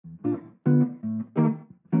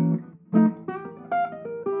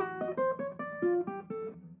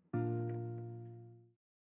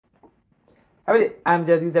Hi, I'm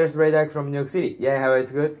Jazz guitarist Ray from New York City. Yeah, how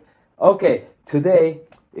it's good? Okay, today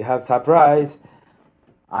we have surprise.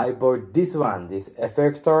 I bought this one, this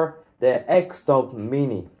effector, the XTOMP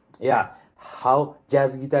Mini. Yeah, how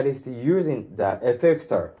jazz guitarist using the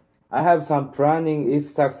effector. I have some planning.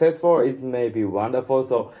 If successful, it may be wonderful.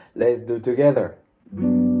 So let's do together.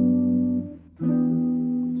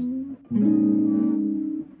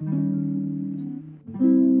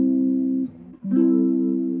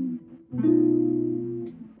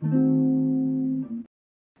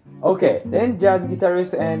 Okay, then jazz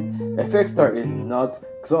guitarist and effector is not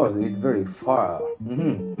close, it's very far.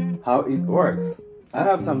 How it works? I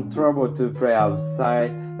have some trouble to play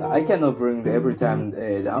outside. I cannot bring every time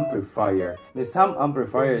the amplifier. Some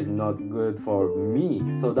amplifier is not good for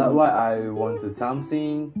me, so that's why I want to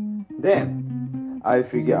something. Then I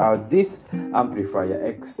figure out this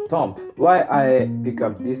amplifier XTOMP. Why I pick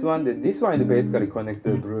up this one? This one is basically connected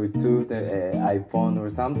to Bluetooth, iPhone or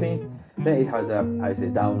something. Then it has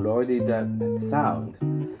downloaded the sound,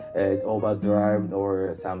 overdrive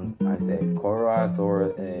or some chorus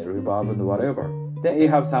or reverb and whatever. Then it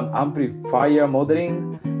have some amplifier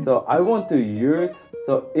modeling. So I want to use.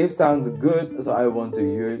 So if sounds good, so I want to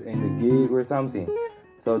use in the gig or something.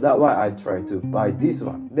 So that's why I try to buy this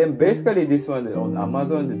one. Then basically this one on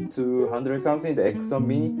Amazon, the 200 something, the XTOMP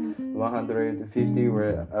Mini, 150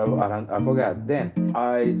 or I forgot. Then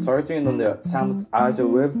I searching on the Sam's Azure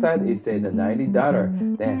website, it said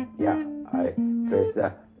 $90. Then yeah, I press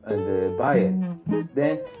that and buy it.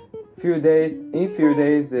 Then in few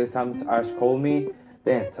days, the Sam's Ash called me.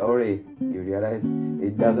 Then sorry, you realize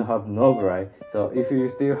it doesn't have knob, right? So if you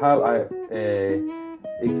still have,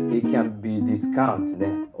 it can be discount.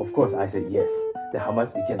 Then of course I said yes. Then how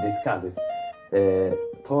much it can discount is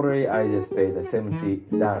totally I just paid the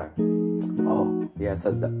 $70. Oh yes,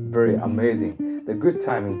 that's very amazing. The good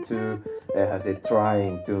timing to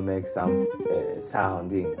trying to make some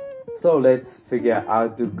sounding. So let's figure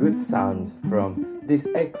out the good sound from this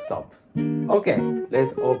XTOMP. Okay,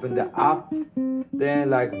 let's open the app. Then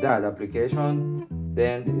like that application.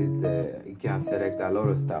 Then you can select a lot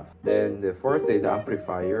of stuff. Then the first is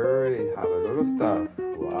amplifier. It have a lot of stuff.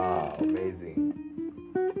 Wow, amazing.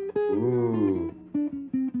 Ooh,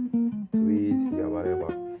 sweet. Yeah,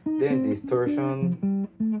 whatever. Then distortion,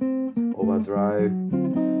 overdrive.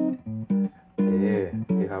 Yeah,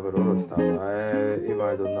 you have a lot of stuff. If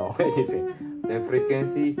I don't know anything. Then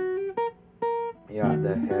frequency. Yeah,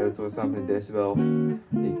 the hertz or something, decibel.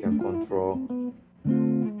 You can control.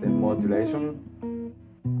 The modulation.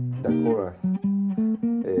 The chorus,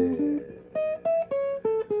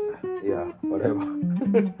 yeah, whatever.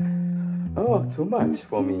 Oh, too much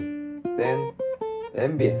for me. Then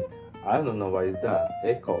ambient, I don't know what is that.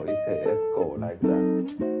 Echo, it's an echo like that.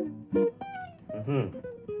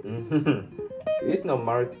 It's no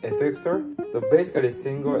multi effector, so basically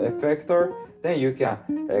single effector. Then you can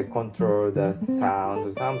control the sound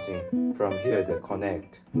or something from here to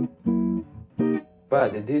connect.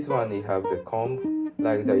 But this one, you have the comb.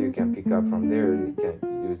 Like that, you can pick up from there. You can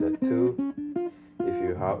use a tool if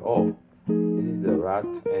you have. Oh, this is a rat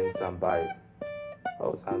and some bite.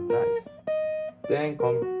 Oh, sounds nice. Then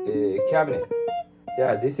cabinet.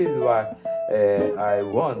 Yeah, this is what I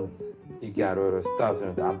want. You can a lot of stuff,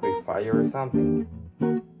 the amplifier or something.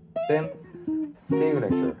 Then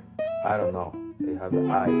signature. I don't know. You have the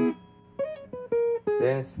eyes.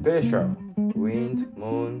 Then special. Wind,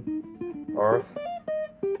 moon, earth,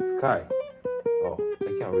 sky. Oh, I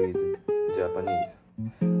can read Japanese,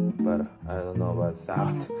 but I don't know about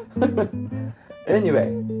sound. Anyway,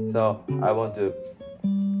 so I want to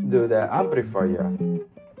do the amplifier.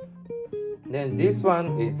 Then this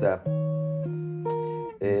one is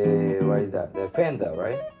what is that? The Fender,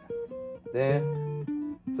 right?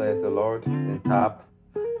 Then place the load, then tap,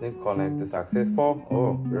 then connect to successful.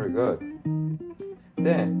 Oh, very good.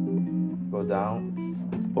 Then go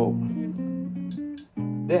down. Oh.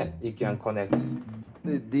 Then you can connect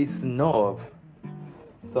this knob.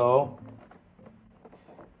 So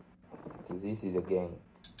this is a gain.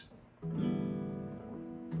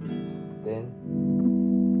 Then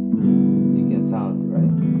you can sound,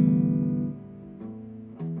 right?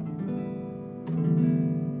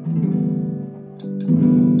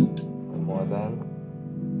 More than,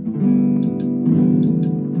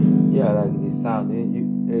 yeah, like this sound.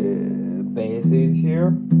 Bass is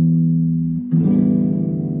here.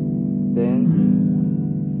 Then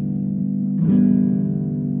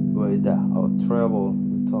what is that? Oh, treble,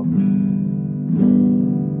 the top,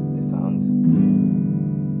 the sound.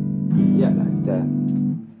 Yeah, like that.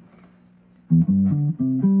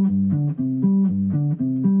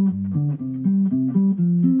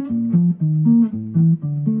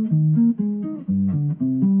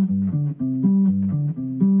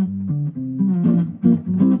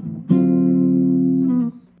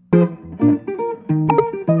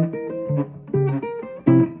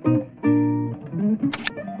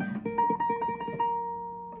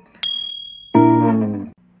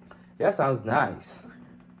 That sounds nice.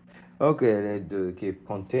 Okay, let's keep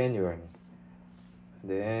continuing.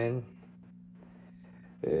 Then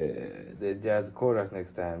the jazz chorus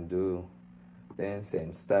next time do. Then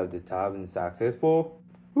same stuff, the tab and successful.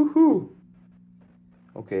 Woohoo!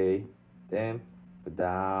 Okay, then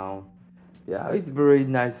down. Yeah, it's very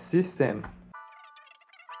nice system.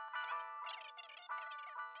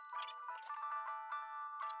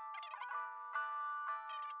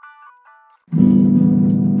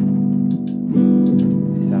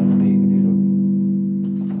 It sounds big little bit.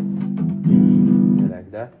 I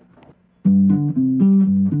like that.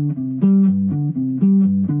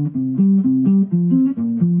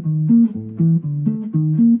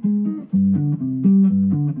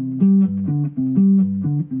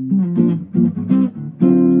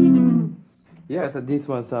 Yeah, so this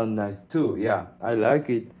one sounds nice too. Yeah, I like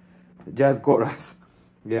it. Jazz chorus.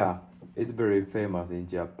 Yeah, it's very famous in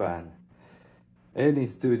Japan. Any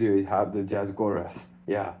studio it have the jazz chorus.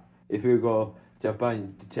 Yeah, if you go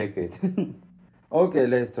Japan, you check it. Okay,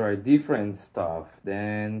 let's try different stuff.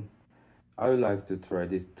 Then I would like to try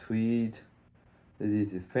this tweed.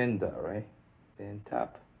 This is Fender, right? Then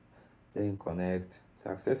tap. Then connect.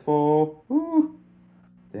 Successful. Woo.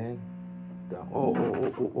 Then down.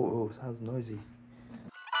 Oh, sounds noisy.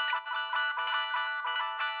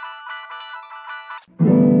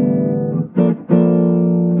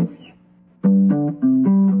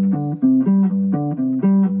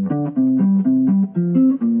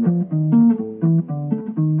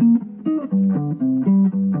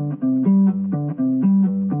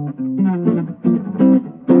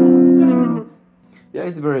 Yeah,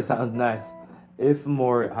 it's very sound nice. If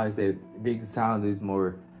more, I say, big sound is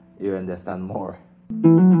more, you understand more.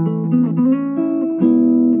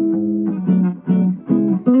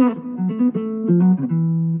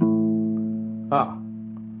 Ah.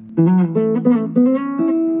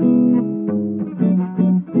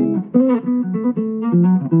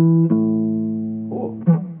 Oh,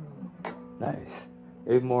 nice.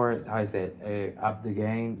 If more, I said, up the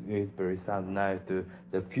gain, it's very sound nice to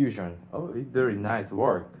the fusion. Oh, it's very nice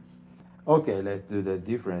work. Okay, let's do the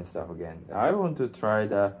different stuff again. I want to try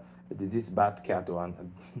this Bad Cat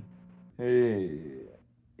one.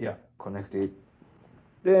 Yeah, connect it.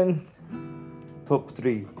 Then top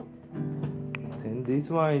 3. Then this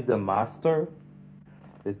one is the master,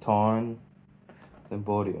 the tone, the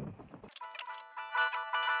volume.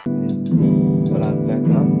 Balance like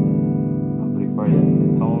that. Amplifier,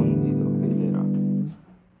 the tone is okay later.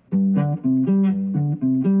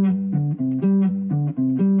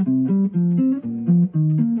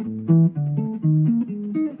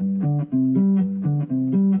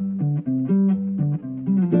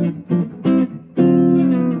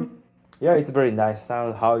 Yeah, it's very nice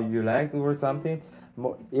sound. How you like or something?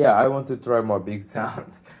 Yeah, I want to try more big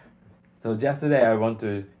sound. So just today I want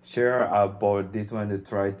to share about this one to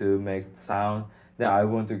try to make sound. Then I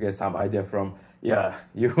want to get some idea from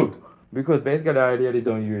you, because basically I really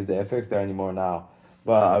don't use the effector anymore now.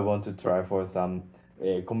 But I want to try for some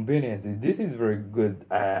convenience. This is very good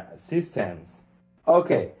systems.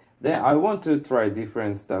 Okay, then I want to try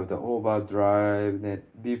different stuff. The overdrive.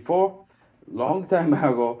 Before, long time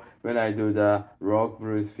ago, when I do the rock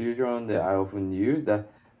blues fusion, that I often use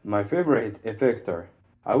my favorite effector.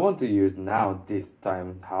 I want to use now this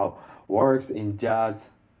time how works in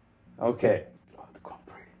jazz. Okay,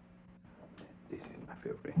 complete. This is my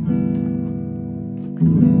favorite.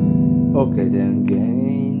 Okay, then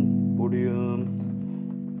gain, volume.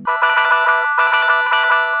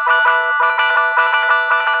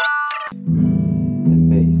 And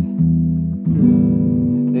bass.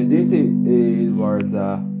 Then this is where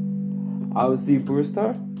the LC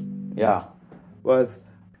booster. Yeah, but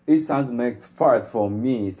it sounds makes fart for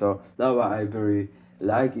me, so that's why I very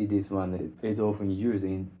like it. This one it often used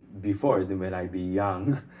in before when I be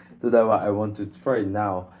young, so that's why I want to try it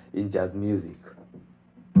now in jazz music.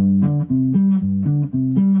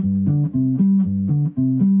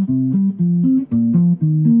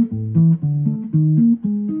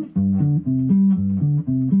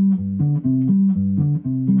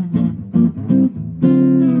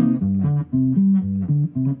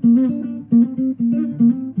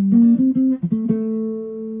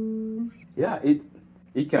 Yeah,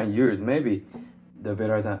 it can use maybe the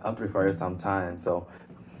better than amplifier sometimes. So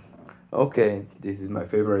okay, this is my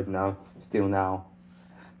favorite now, still now.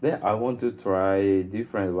 Then I want to try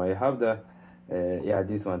different one. I have the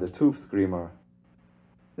this one, the tube screamer,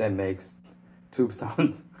 that makes tube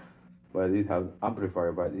sound, but it has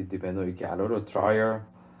amplifier, but it depends on, you can a little trier.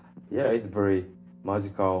 Yeah, it's very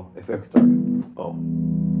magical effector. Oh,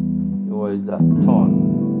 what is that tone?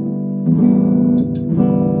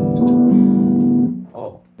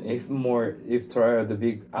 Oh, if try the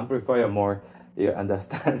big amplifier more, you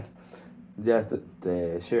understand. Just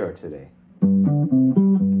share today.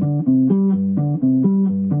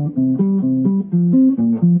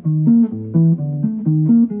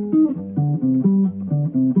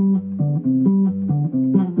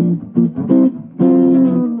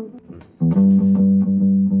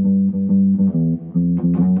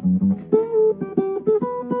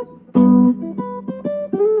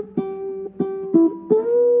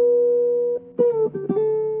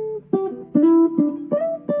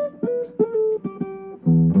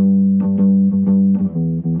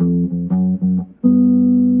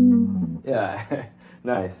 Yeah,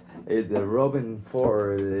 nice. It's the Robin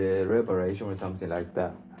for the Revelation or something like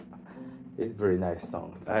that. It's very nice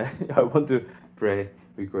song. I want to play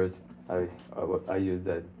because I use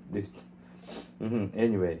this.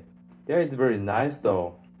 Anyway, yeah, it's very nice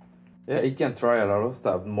though. Yeah, you can try a lot of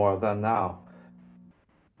stuff more than now.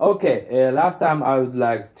 Okay, last time I would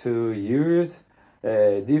like to use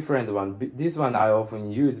a different one. This one I often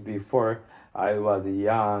used before I was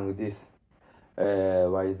young. This,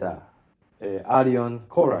 what is that? Arion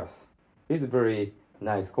chorus. It's very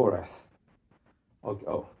nice chorus. Okay,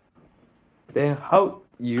 oh. Then how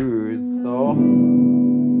you so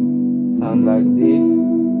sound like this.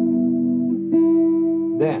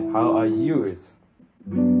 Then how I use.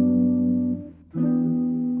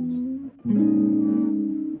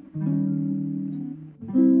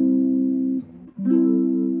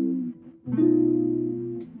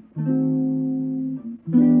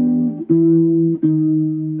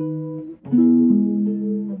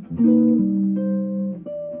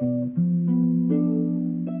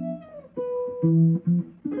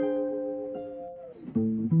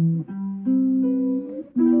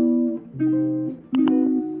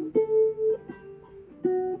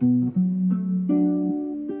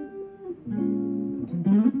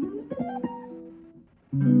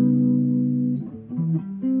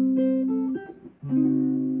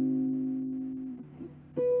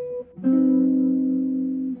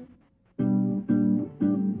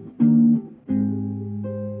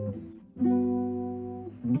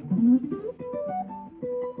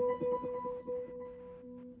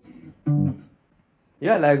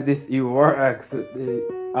 Yeah, like this it works.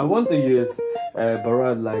 I want to use a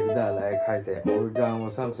ballad like that, like I say organ or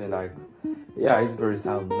something like. Yeah, it's very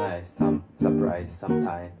sound nice. Some surprise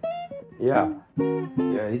sometime. Yeah,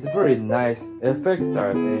 it's very nice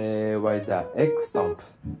effector. What is that? XTOMP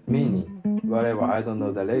Mini, whatever. I don't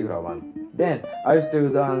know the regular one. Then I still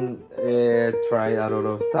done try a lot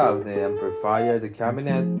of stuff. The amplifier, the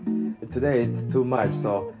cabinet. Today it's too much,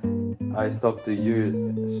 so I stopped to use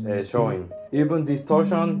showing. Even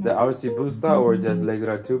distortion, the RC booster or just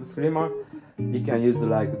regular tube screamer, you can use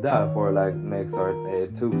like that for like make a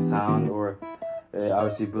tube sound or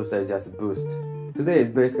RC booster just boost. Today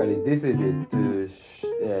basically this is it to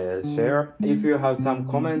share. If you have some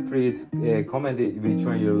comment, please comment which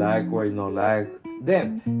one you like or you don't like.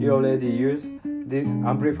 Then you already use this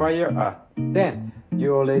amplifier. Then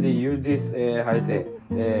you already use this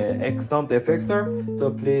XTOMP effector.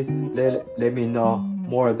 So please let me know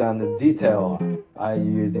more than the detail I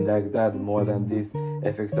using like that, more than this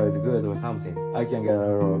effector is good or something. I can get a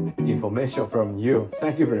lot of information from you.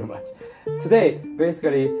 Thank you very much. Today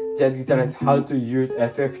basically jazz guitarist how to use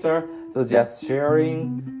effector, so just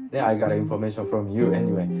sharing. Then I got information from you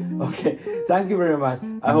anyway. Okay, thank you very much.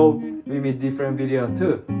 I hope we meet different video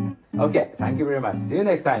too. Okay, thank you very much. See you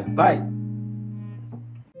next time. Bye.